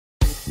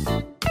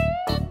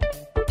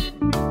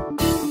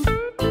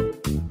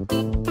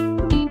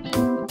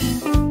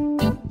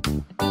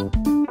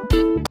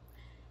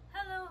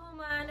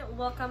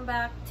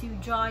to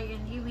Joy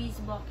and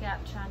Huey's Bokya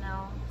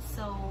channel.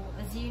 So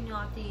as you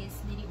notice,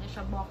 dili na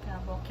siya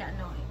Bokya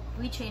no.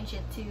 We changed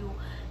it to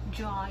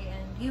Joy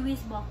and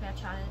Huey's Bokya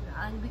channel,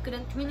 and we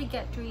couldn't really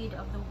get rid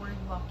of the word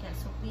Bokya,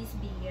 so please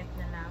be it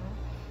na lang.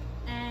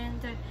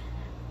 And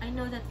I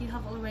know that you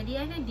have already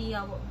an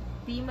idea what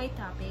would be my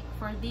topic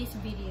for this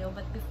video,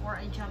 but before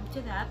I jump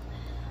to that,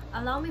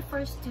 allow me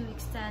first to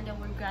extend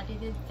our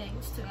gratitude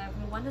thanks to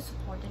everyone who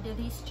supported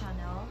this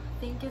channel.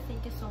 Thank you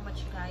so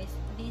much, guys.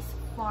 This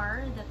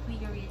far that we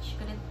reached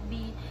couldn't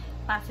be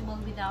possible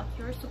without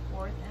your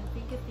support, and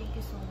thank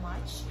you so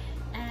much.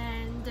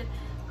 And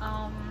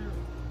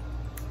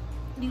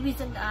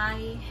Luis and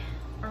I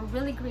are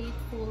really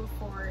grateful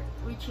for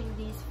reaching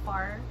this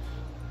far.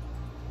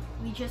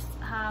 We just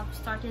have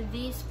started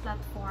this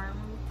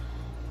platform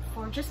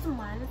for just a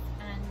month,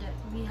 and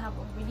we have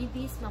already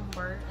this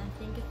number, and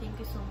thank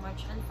you so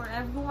much. And for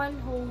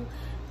everyone who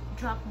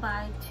dropped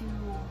by to,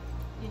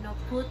 you know,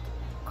 put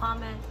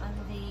comment on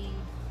the,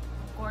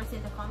 of course,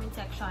 in the comment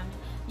section,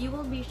 you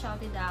will be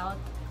shouted out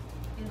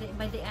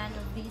by the end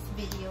of this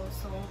video.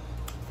 So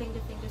thank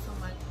you so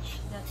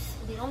much. That's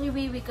the only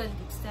way we could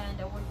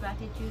extend our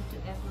gratitude to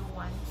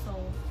everyone. So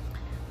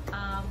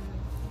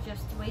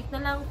just wait na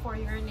lang for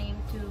your name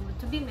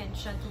to be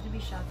mentioned, to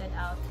be shouted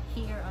out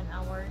here on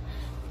our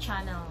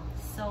channel.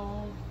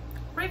 So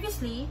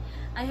previously,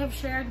 I have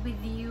shared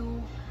with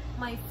you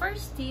my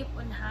first tip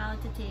on how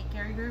to take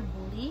care of your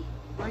bully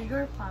or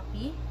your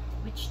puppy,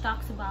 which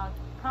talks about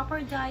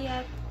proper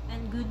diet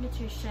and good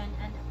nutrition.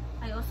 And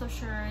I also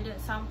shared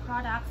some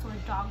products or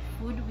dog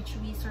food which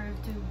we serve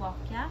to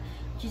Bokya,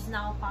 which is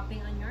now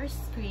popping on your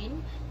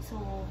screen.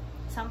 So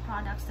some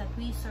products that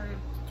we serve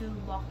to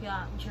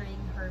Bokya during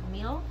her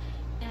meal.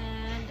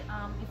 And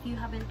if you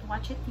haven't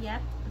watched it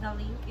yet, the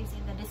link is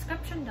in the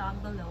description down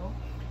below.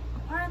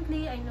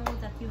 Apparently, I know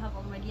that you have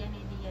already an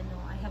idea.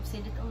 No, I have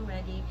said it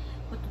already.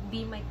 What would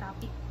be my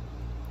topic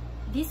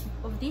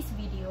of this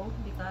video,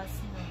 because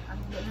you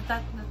know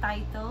the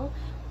title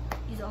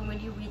is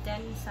already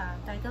written sa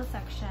title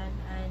section,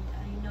 and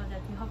I know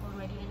that you have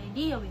already an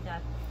idea with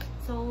that.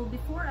 So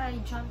before I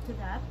jump to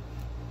that,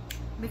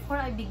 before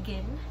I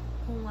begin,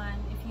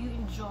 if you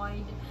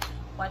enjoyed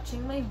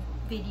watching my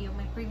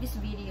previous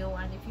video,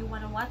 and if you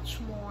want to watch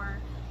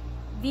more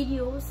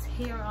videos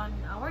here on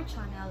our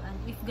channel, and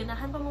if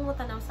ganahan pa mo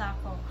tanaw sa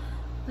ako,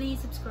 please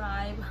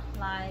subscribe,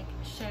 like,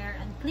 share,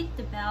 and click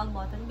the bell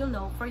button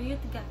below for you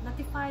to get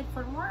notified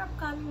for more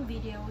upcoming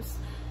videos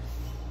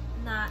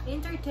na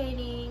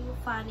entertaining,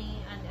 funny,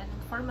 and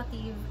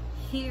informative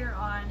here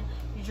on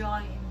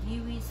Joy and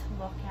Huey's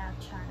Bokya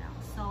channel.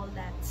 So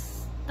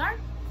let's start.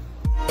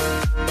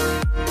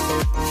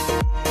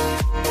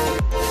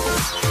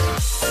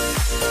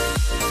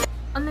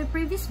 On my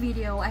previous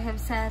video, I have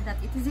said that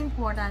it is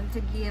important to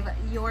give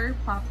your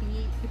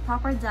puppy a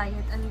proper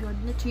diet and good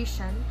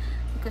nutrition,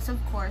 because of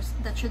course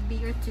that should be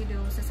your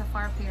to-dos as a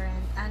fur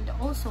parent, and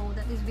also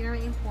that is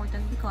very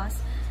important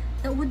because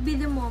that would be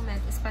the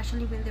moment,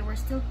 especially when they were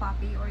still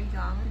puppy or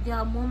young,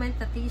 the moment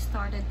that they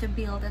started to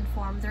build and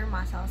form their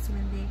muscles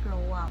when they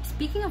grow up.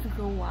 Speaking of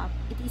grow up,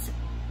 it is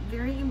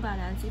very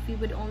imbalanced if we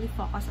would only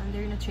focus on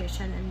their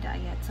nutrition and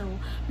diet. So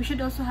we should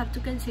also have to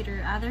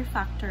consider other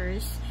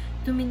factors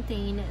to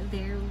maintain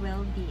their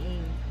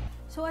well-being.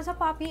 So as a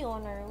puppy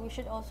owner, we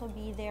should also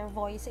be their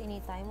voice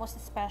anytime, most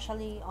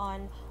especially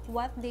on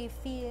what they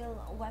feel,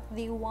 what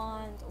they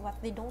want, what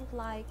they don't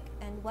like,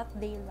 and what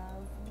they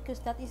love, because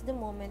that is the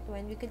moment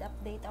when we could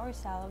update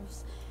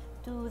ourselves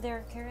to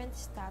their current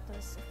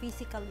status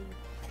physically.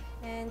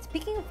 And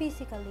speaking of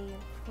physically,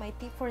 my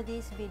tip for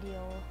this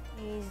video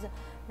is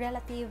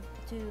relative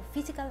to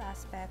physical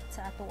aspects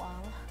sa ato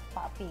ang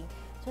puppy.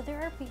 So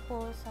there are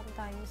people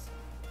sometimes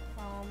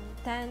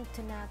tend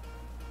to not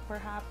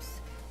perhaps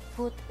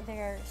put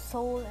their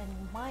soul and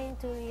mind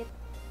to it,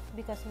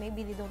 because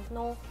maybe they don't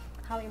know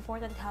how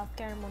important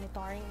healthcare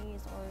monitoring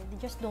is, or they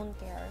just don't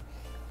care.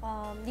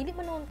 Dili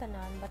man noon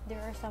tanan, but there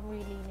are some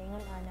really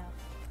naingon ana.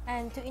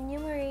 And to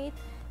enumerate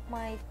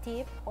my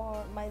tip,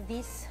 or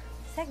this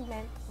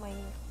segment, my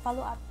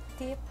follow-up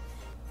tip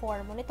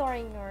for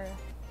monitoring your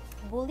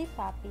bully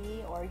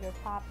puppy or your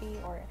puppy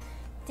or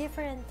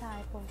different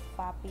type of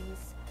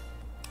puppies,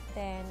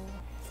 then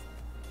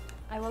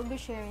I will be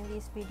sharing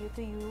this video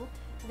to you,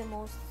 the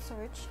most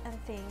search and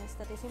things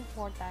that is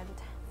important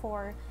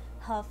for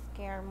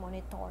healthcare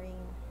monitoring.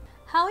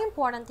 How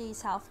important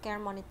is healthcare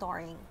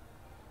monitoring?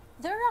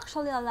 There are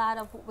actually a lot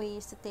of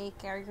ways to take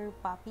care of your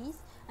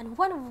puppies, and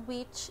one of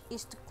which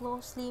is to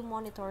closely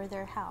monitor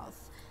their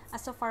health.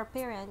 As a fur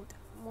parent,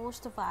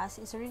 most of us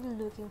is really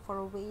looking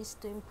for ways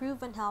to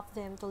improve and help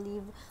them to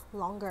live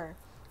longer.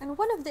 And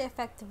one of the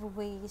effective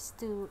ways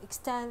to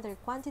extend their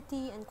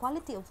quantity and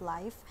quality of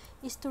life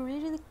is to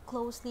really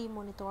closely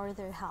monitor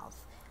their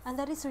health. And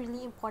that is a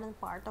really important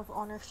part of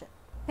ownership.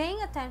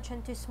 Paying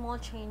attention to small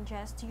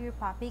changes to your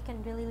puppy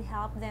can really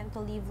help them to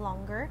live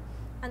longer,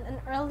 and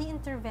an early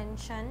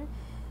intervention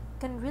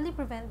can really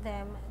prevent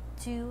them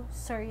to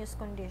serious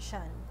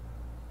condition.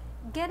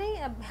 Getting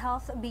a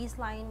health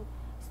baseline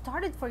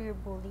started for your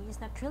bully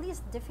is not really as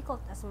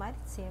difficult as might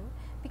seem,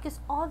 because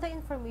all the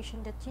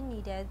information that you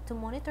needed to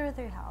monitor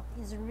their health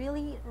is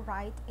really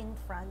right in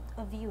front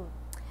of you.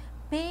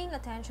 Paying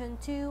attention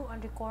to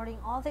and recording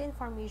all the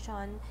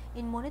information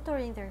in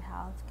monitoring their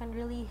health can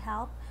really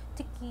help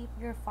to keep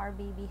your fur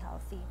baby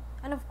healthy.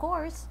 And of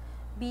course,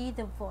 be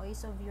the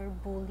voice of your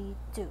bully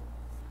too.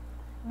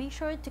 Be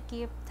sure to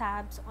keep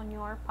tabs on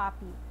your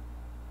puppy.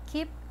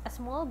 Keep a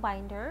small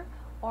binder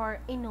or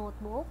a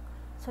notebook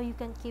so you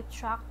can keep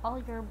track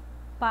all your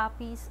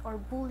puppy's or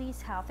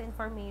bully's health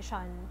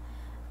information.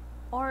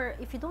 Or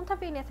if you don't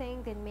have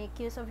anything, then make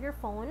use of your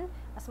phone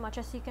as much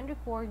as you can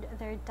record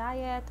their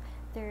diet,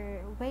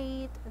 their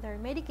weight, their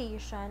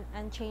medication,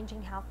 and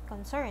changing health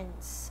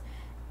concerns.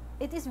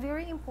 It is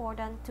very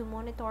important to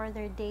monitor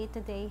their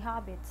day-to-day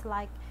habits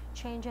like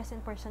changes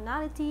in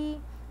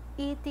personality,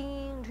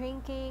 eating,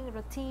 drinking,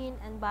 routine,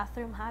 and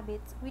bathroom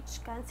habits,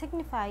 which can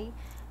signify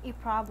a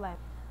problem.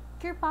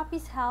 Your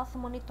puppy's health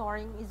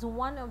monitoring is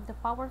one of the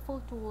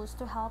powerful tools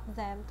to help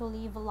them to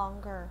live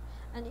longer.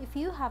 And if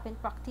you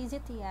haven't practiced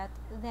it yet,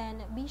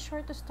 then be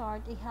sure to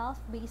start a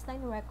health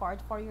baseline record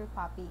for your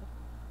puppy.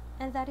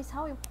 And that is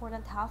how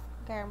important health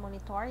care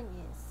monitoring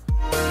is.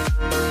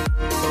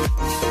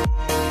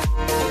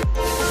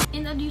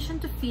 In addition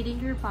to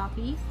feeding your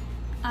puppy,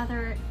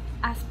 other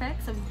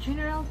aspects of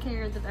general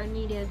care that are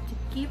needed to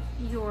keep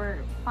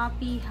your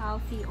puppy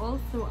healthy all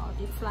throughout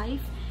its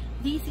life.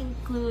 These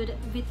include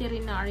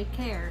veterinary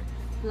care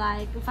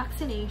like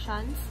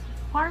vaccinations,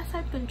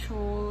 parasite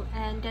control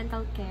and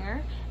dental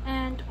care,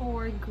 and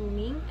or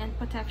grooming and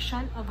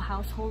protection of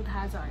household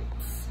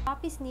hazards.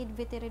 Puppies need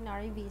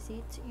veterinary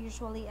visits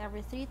usually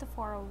every 3 to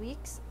 4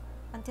 weeks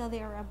until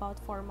they are about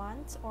 4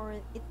 months, or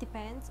it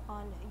depends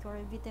on your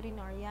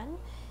veterinarian.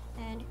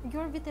 And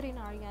your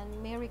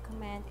veterinarian may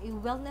recommend a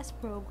wellness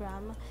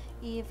program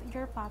if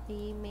your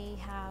puppy may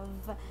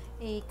have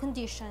a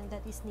condition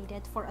that is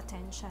needed for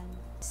attention.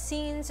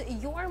 Since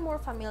you are more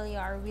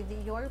familiar with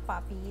your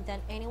puppy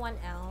than anyone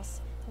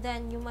else,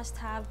 then you must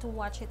have to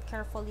watch it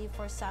carefully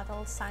for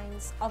subtle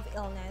signs of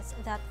illness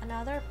that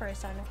another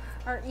person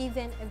or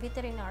even a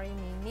veterinarian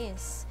may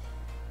miss.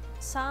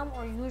 Some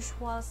or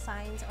usual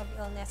signs of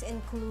illness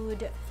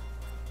include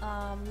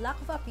lack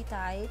of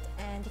appetite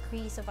and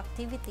decrease of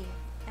activity.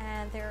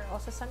 And there are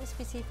also some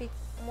specific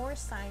more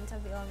signs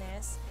of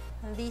illness.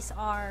 And these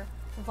are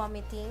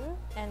vomiting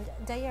and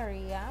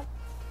diarrhea,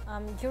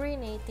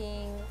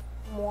 urinating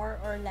more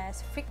or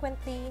less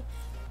frequently,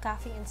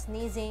 coughing and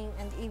sneezing,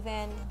 and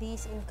even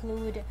these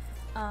include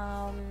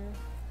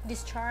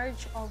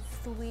discharge of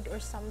fluid or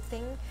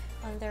something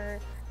on their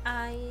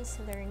eyes,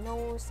 their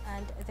nose,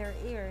 and their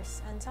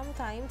ears. And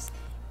sometimes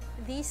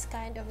these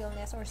kind of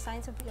illness or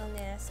signs of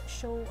illness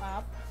show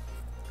up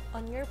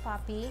on your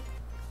puppy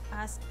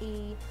as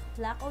a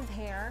lack of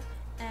hair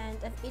and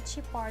an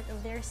itchy part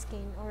of their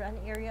skin or an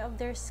area of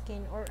their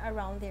skin or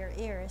around their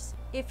ears.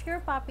 If your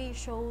puppy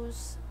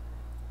shows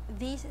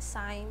these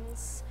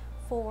signs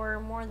for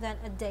more than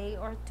a day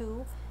or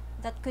two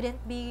that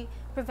couldn't be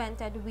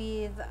prevented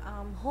with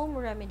home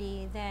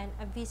remedy, then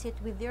a visit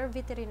with your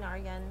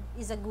veterinarian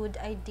is a good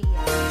idea.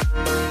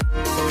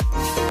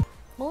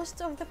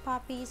 Most of the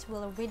puppies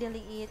will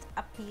readily eat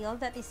a peel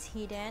that is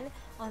hidden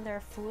on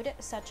their food,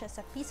 such as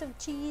a piece of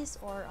cheese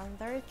or on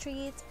their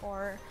treats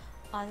or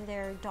on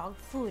their dog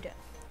food.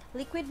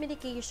 Liquid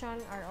medication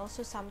are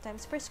also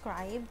sometimes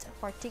prescribed,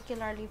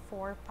 particularly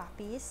for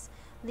puppies.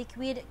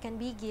 Liquid can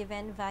be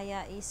given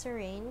via a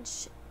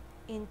syringe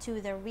into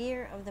the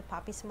rear of the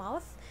puppy's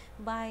mouth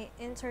by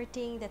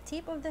inserting the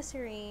tip of the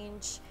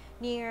syringe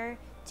near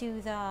to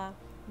the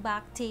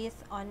back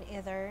teeth on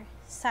either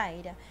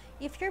side.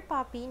 If your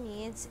puppy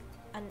needs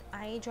an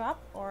eye drop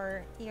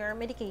or ear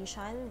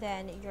medication,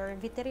 then your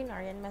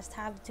veterinarian must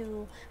have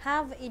to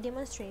have a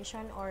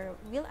demonstration or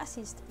will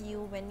assist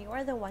you when you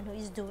are the one who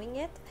is doing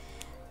it.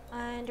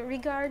 And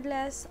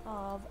regardless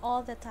of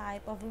all the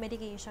type of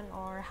medication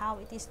or how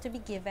it is to be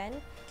given,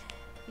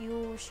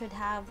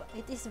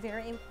 it is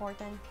very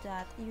important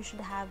that you should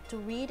have to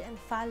read and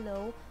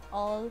follow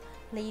all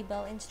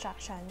label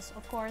instructions,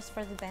 of course,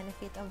 for the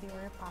benefit of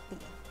your puppy.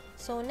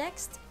 So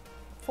next,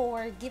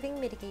 for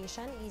giving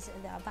medication is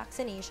the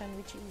vaccination,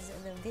 which is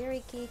the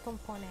very key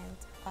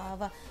component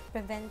of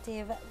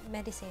preventive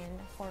medicine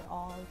for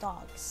all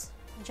dogs.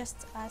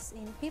 Just as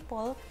in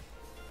people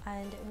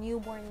and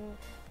newborn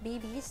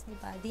babies,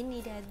 they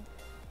needed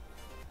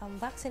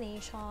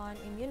vaccination,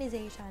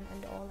 immunization,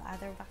 and all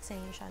other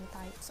vaccination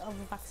types of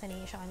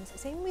vaccinations.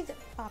 Same with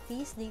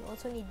puppies, they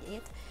also need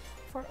it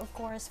for, of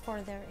course,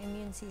 for their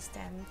immune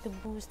system, to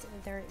boost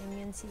their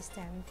immune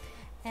system.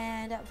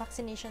 And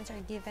vaccinations are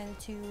given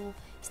to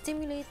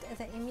stimulate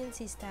the immune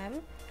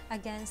system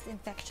against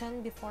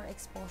infection before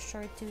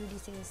exposure to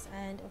disease.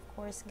 And of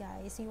course,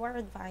 guys, you are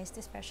advised,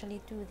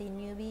 especially to the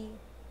newbie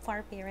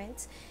fur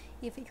parents,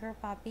 if your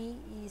puppy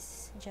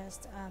is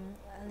just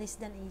less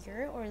than a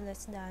year or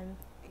less than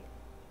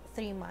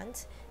 3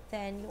 months,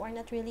 then you are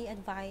not really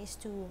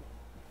advised to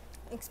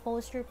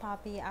expose your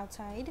puppy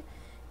outside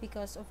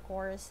because of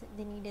course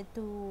they needed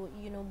to,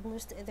 you know,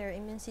 boost their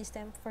immune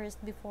system first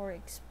before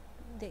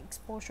the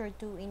exposure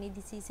to any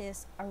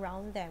diseases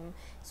around them.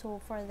 So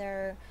for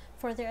their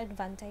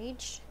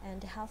advantage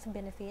and health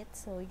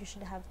benefits, so you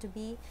should have to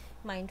be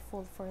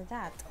mindful for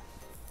that.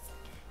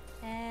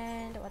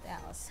 And what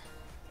else?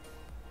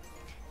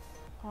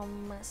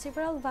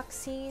 Several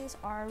vaccines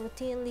are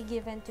routinely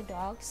given to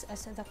dogs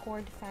as the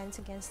core defense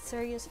against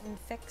serious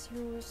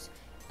infectious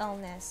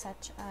illness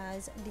such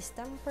as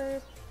distemper,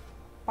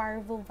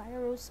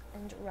 parvovirus,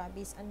 and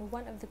rabies. And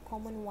one of the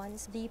common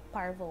ones, the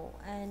parvo,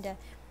 and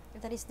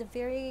that is the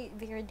very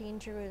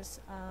dangerous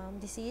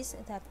disease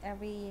that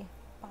every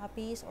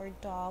puppies or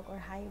dog or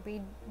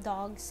hybrid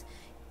dogs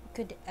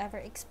could ever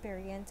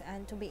experience.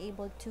 And to be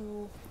able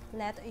to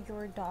let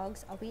your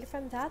dogs away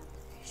from that,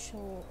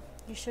 so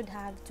you should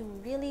have to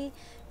really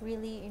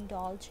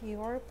indulge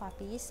your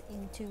puppies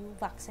into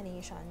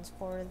vaccinations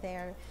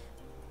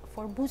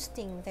for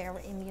boosting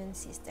their immune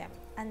system.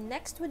 And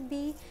next would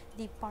be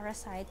the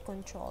parasite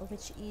control,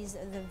 which is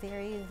the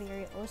very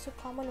also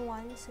common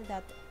ones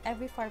that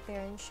every fur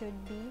parent should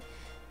be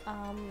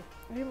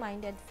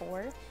reminded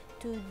for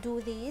to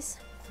do this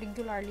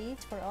regularly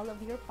for all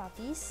of your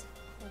puppies.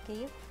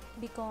 Okay,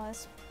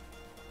 because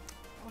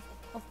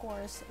of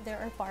course there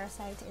are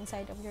parasites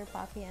inside of your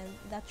puppy, and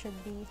that should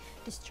be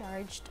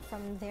discharged from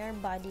their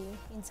body,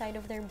 inside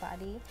of their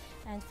body,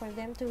 and for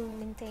them to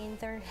maintain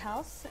their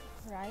health,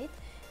 right?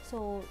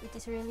 So it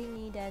is really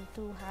needed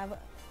to have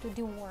to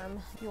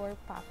deworm your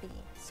puppy.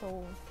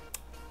 So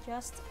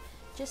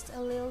just a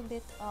little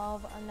bit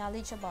of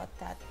knowledge about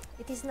that.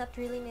 It is not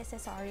really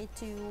necessary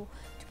to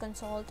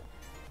consult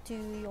to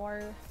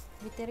your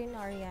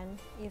veterinarian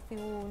if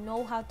you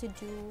know how to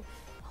do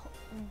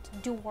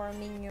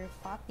deworming your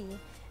puppy.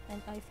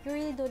 And if you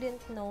really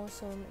didn't know,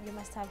 so you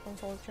must have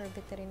consult your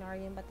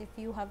veterinarian. But if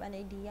you have an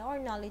idea or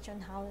knowledge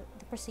on how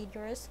the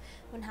procedures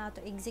on how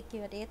to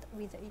execute it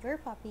with your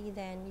puppy,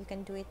 then you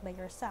can do it by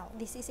yourself.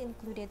 This is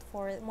included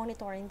for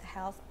monitoring the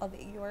health of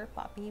your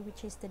puppy,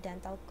 which is the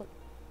dental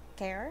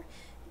care.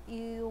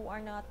 You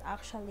are not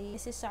actually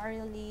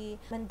necessarily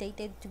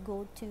mandated to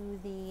go to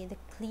the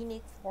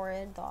clinic for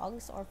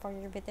dogs or for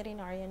your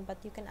veterinarian, but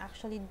you can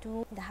actually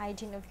do the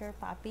hygiene of your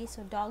puppy.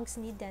 So dogs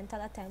need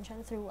dental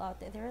attention throughout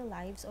their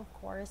lives, of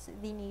course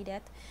they need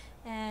it.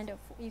 And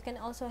you can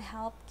also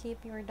help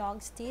keep your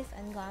dog's teeth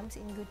and gums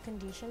in good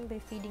condition by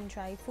feeding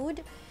dry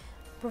food,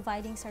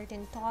 providing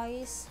certain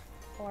toys,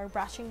 or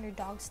brushing your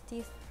dog's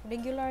teeth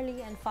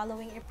regularly, and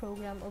following a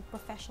program of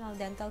professional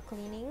dental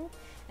cleaning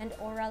and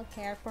oral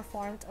care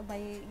performed by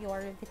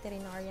your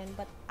veterinarian.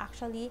 But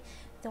actually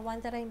the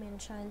one that I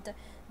mentioned,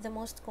 the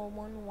most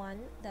common one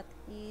that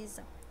is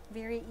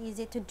very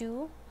easy to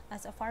do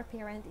as a fur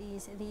parent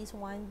is this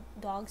one: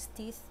 dog's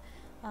teeth,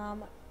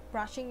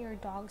 brushing your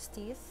dog's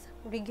teeth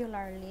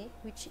regularly,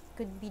 which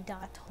could be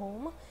done at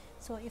home.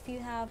 So if you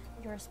have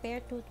your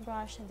spare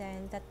toothbrush,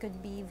 then that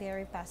could be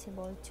very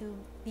possible to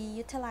be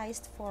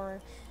utilized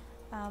for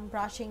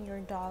brushing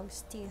your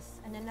dog's teeth.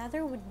 And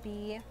another would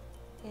be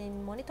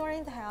in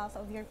monitoring the health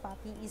of your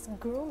puppy is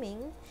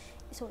grooming.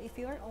 So if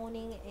you're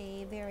owning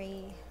a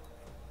very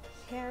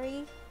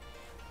hairy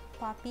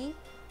puppy,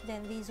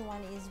 then this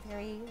one is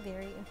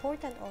very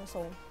important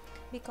also,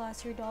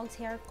 because your dog's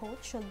hair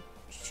coat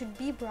should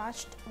be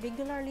brushed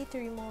regularly to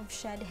remove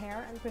shed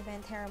hair and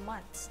prevent hair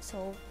moths.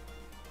 So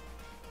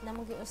na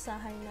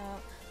mag-iusahay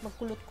na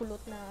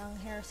magkulot-kulot na ang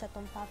hair sa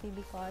tong puppy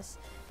because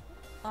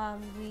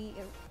we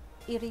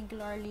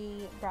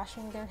irregularly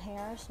brushing their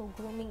hair. So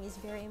grooming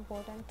is very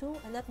important too,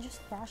 and not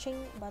just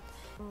brushing but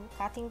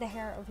cutting the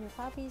hair of your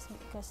puppies,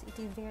 because it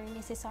is very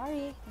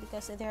necessary,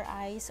 because their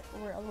eyes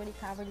were already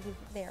covered with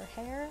their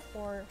hair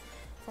or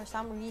for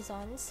some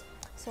reasons.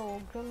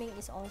 So grooming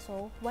is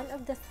also one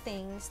of the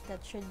things that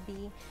should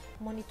be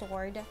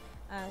monitored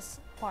as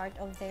part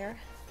of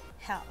their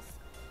health.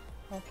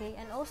 Okay,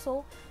 and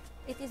also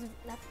it is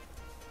not,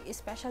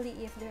 especially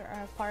if there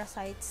are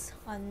parasites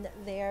on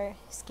their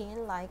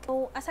skin, like,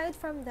 so aside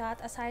from that,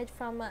 aside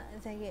from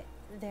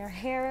their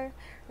hair,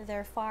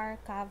 their fur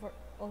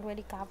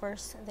already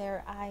covers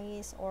their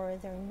eyes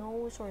or their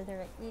nose or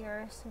their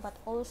ears, but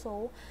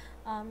also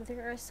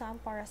there are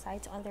some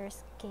parasites on their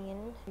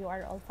skin. You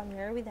are all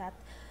familiar with that,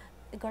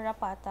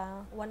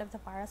 garrapata, one of the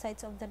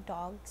parasites of the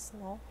dogs,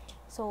 no?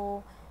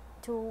 So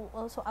to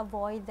also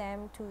avoid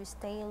them to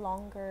stay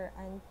longer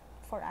and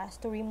for us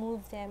to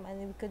remove them,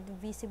 and we could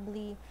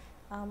visibly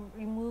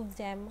remove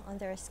them on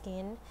their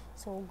skin,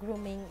 so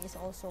grooming is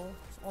also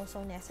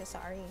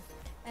necessary.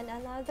 And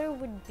another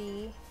would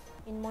be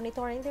in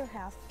monitoring their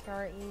health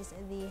care is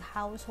the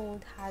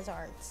household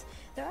hazards.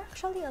 There are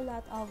actually a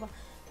lot of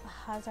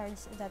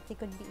hazards that they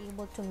could be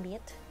able to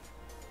meet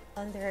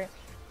on their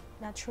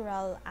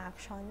natural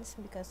actions,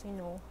 because you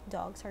know,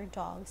 dogs are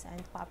dogs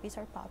and puppies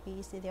are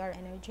puppies. They are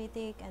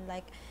energetic, and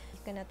like, you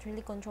cannot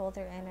really control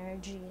their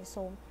energy.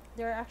 So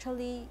there are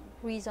actually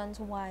reasons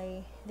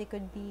why they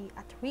could be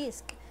at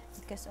risk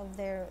because of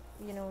their,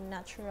 you know,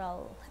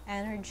 natural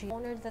energy.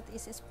 Owner that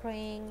is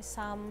spraying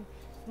some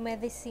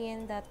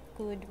medicine that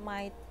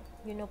might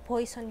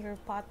poison your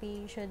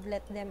puppy, you should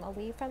let them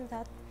away from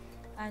that.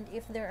 And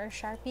if there are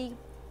sharpie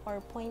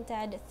or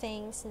pointed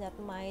things that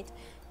might,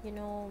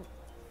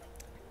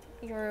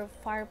 your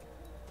fur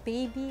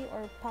baby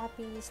or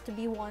puppies to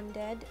be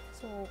wounded,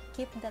 so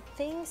keep the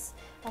things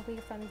away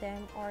from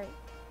them. Or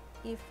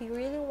if you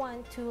really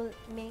want to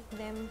make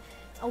them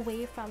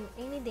away from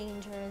any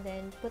danger,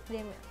 then put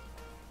them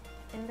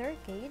in their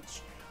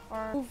cage,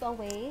 or move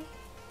away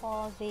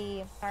all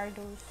the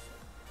those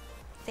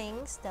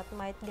things that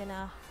might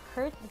gonna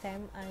hurt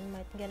them and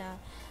might gonna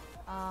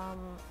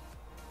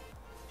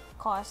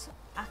cause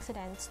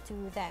accidents to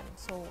them.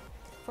 So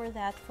for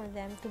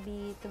them to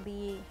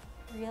be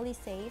really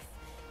safe,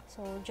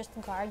 so just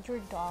guard your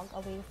dog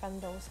away from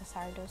those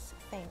hazardous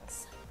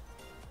things.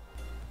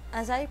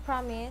 As I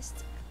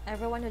promised,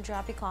 everyone who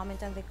drop a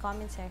comment on the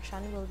comment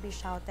section will be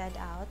shouted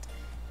out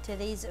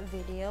today's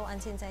video.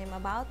 And since I'm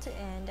about to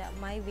end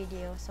my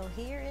video, so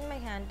here in my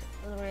hand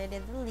already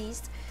the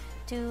list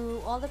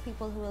to all the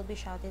people who will be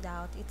shouted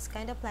out. It's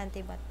kind of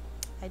plenty, but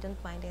I don't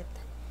mind it.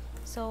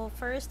 So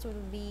first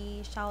will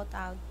be shout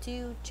out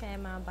to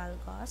Chema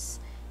Balgos.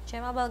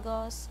 Chema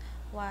Balgos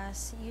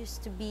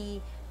used to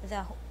be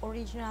the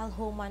original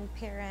human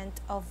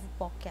parent of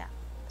Bokya.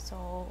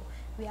 So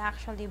we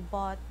actually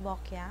bought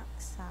Bokya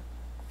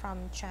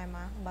from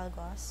Chema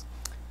Balgos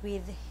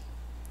with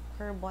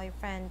her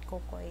boyfriend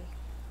Kokoy.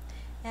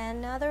 And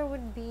another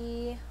would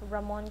be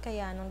Ramon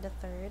Cayanong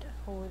III,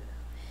 who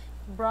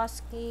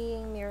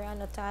Broski, Mira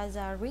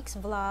Notaza, Rick's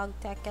Vlog,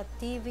 Tekat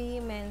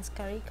TV, Men's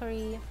Kari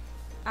Kari,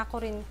 Ako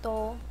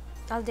Rinto,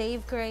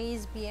 Aldave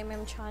Grace,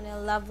 BMM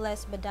Channel,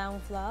 Loveless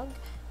Badang Vlog,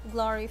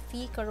 Glory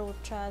Fee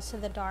Caruchas,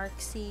 The Dark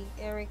Sea,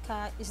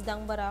 Erica,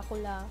 Isdang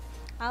Barakula,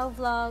 Al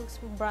Vlogs,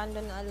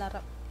 Brandon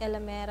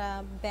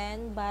Elamera,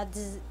 Ben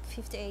Bads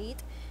 58,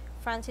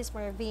 Francis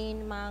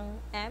Marvin, Mang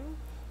M,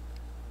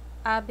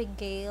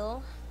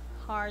 Abigail,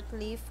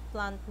 Heartleaf,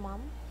 Plant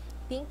Mom,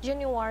 Pink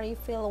January,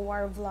 Phil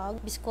War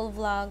Vlog, Biscol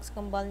Vlogs,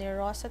 Kambal ni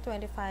Rosa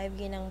 25,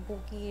 Ginang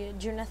Buki,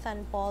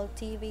 Jonathan Paul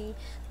TV,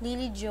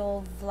 Lily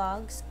Joe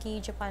Vlogs, Key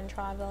Japan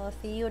Travel,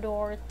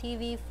 Theodore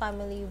TV,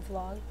 Family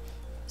Vlog,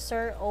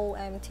 Sir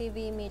OM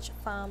TV, Mitch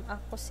Fam,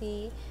 ako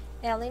si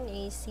Ellen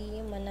AC,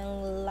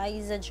 Manang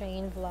Liza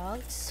Jane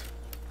Vlogs,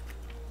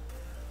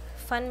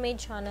 Funmade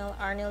Channel,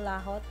 Arnel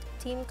Lahot,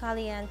 Team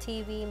Kalian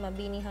TV,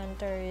 Mabini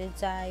Hunter,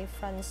 Zai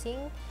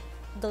Francing,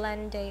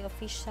 Glende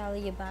Official,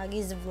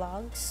 Yabagis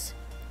Vlogs,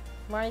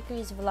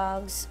 Marquis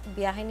Vlogs,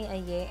 Biyahe ni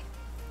Aye,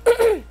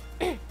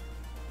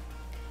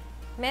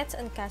 Mets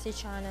and Cassie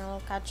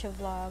Channel, Kache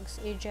Vlogs,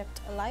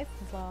 Egypt Life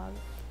Vlog,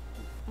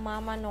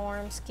 Mama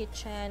Norm's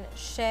Kitchen,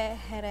 She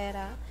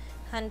Herrera,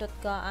 Handot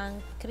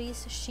Gaang,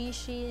 Chris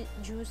Shishi,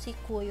 Juicy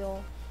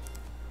Kuyo,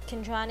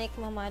 Kendranik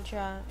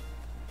Mamadra,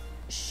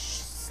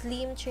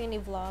 Slim Cheney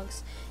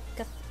Vlogs,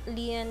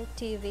 Kathleen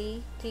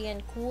TV,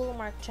 Kian Cool,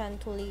 Mark Chan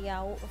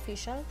Tuliao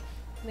Official,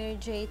 Mary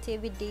J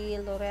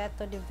TVD,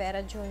 Loreto de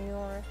Vera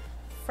Jr.,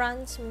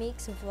 Franz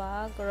Mix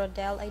Vlog,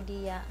 Rodel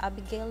Idea,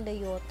 Abigail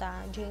Dayota,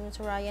 James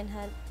Ryan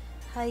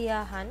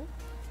Hayahan,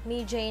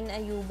 Mi Jane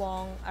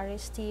Ayubong,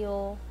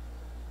 Aristio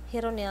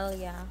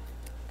Hironelia,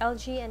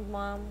 LG and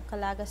Mom,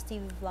 Kalagas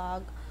TV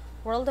Vlog,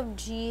 World of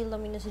G,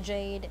 Luminous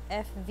Jade,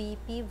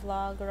 FVP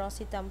Vlog,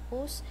 Rossi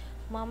Tampus,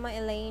 Mama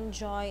Elaine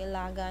Joy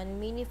Ilagan,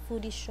 Mini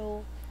Foodie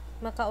Show,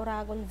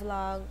 Makauragon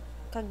Vlog,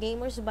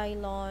 Kagamers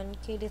Bailon,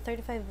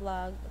 KD35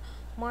 Vlog,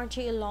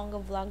 Margie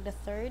Ilonga Vlog the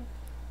Third,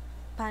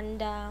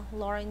 Panda,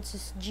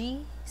 Lawrence's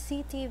G,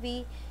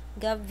 CTV,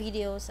 Gov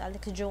Videos,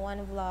 Alex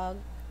Joanne Vlog,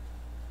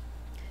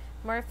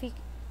 Murphy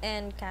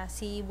and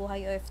Cassie,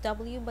 Buhay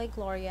OFW by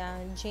Gloria,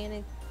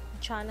 Janet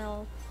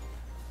Channel,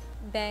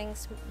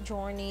 Banks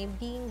Journey,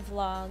 Being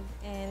Vlog,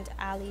 and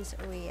Alice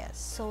Reyes.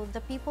 So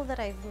the people that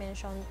I've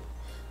mentioned,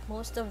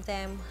 most of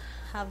them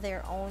have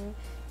their own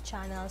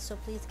channel, so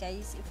please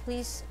guys,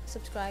 please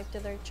subscribe to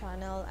their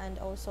channel. And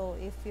also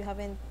if you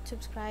haven't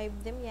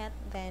subscribed them yet,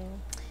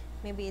 then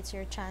maybe it's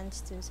your chance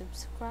to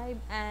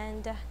subscribe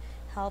and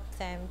help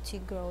them to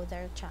grow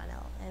their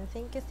channel. And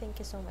thank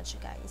you so much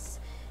guys.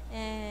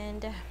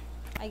 And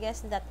I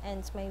guess that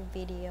ends my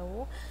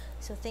video.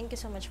 So thank you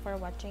so much for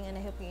watching, and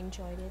I hope you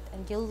enjoyed it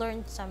and you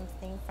learned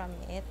something from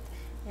it.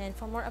 And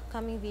for more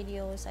upcoming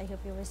videos, I hope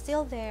you were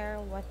still there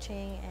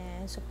watching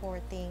and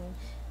supporting.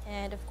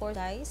 And of course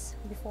guys,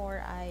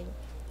 before I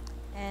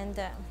end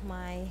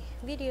my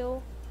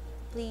video,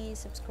 please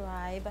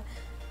subscribe,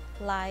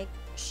 like,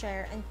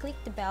 share, and click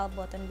the bell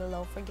button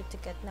below. Forget to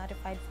get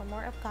notified for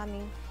more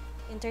upcoming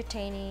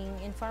entertaining,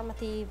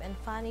 informative, and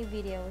funny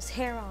videos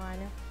here on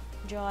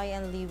Joy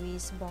and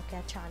Lewis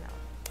Bokya channel.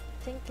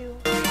 Thank you.